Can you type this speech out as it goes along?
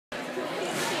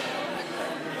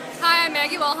I'm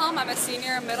Maggie Wilhelm. I'm a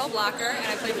senior middle blocker, and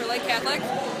I play for Lake Catholic.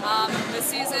 This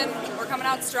season, we're coming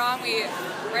out strong. We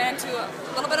ran into a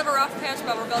little bit of a rough patch,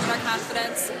 but we're building our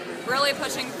confidence, really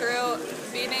pushing through,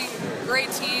 beating great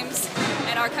teams,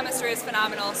 and our chemistry is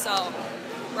phenomenal. So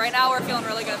right now, we're feeling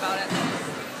really good about it.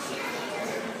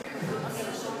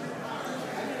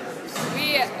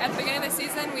 At the beginning of the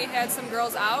season, we had some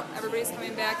girls out. Everybody's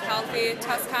coming back healthy.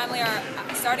 Tess Conley, our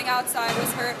starting outside,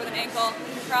 was hurt with an ankle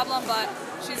problem, but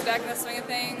she's back in the swing of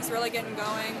things, really getting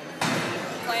going,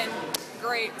 playing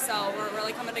great. So we're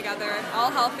really coming together,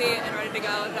 all healthy and ready to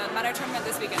go. The minor tournament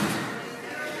this weekend.